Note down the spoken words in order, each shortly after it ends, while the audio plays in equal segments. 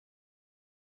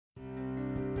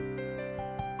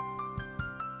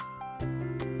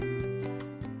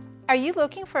Are you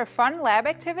looking for a fun lab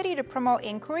activity to promote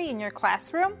inquiry in your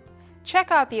classroom?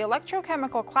 Check out the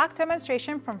Electrochemical Clock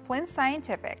demonstration from Flinn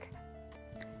Scientific.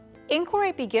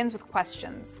 Inquiry begins with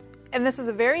questions, and this is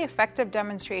a very effective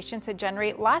demonstration to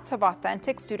generate lots of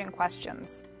authentic student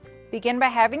questions. Begin by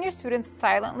having your students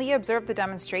silently observe the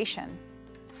demonstration.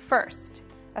 First,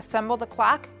 assemble the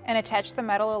clock and attach the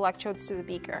metal electrodes to the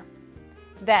beaker.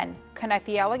 Then, connect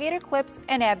the alligator clips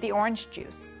and add the orange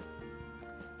juice.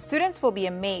 Students will be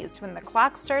amazed when the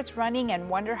clock starts running and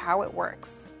wonder how it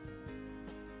works.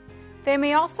 They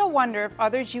may also wonder if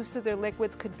other juices or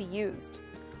liquids could be used.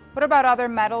 What about other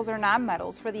metals or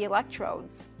nonmetals for the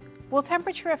electrodes? Will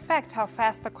temperature affect how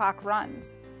fast the clock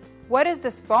runs? What is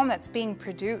this foam that's being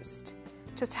produced?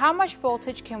 Just how much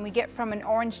voltage can we get from an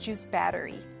orange juice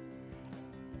battery?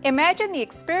 Imagine the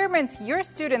experiments your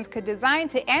students could design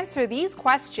to answer these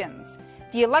questions.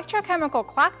 The Electrochemical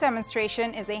Clock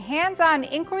demonstration is a hands-on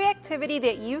inquiry activity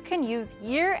that you can use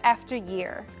year after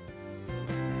year.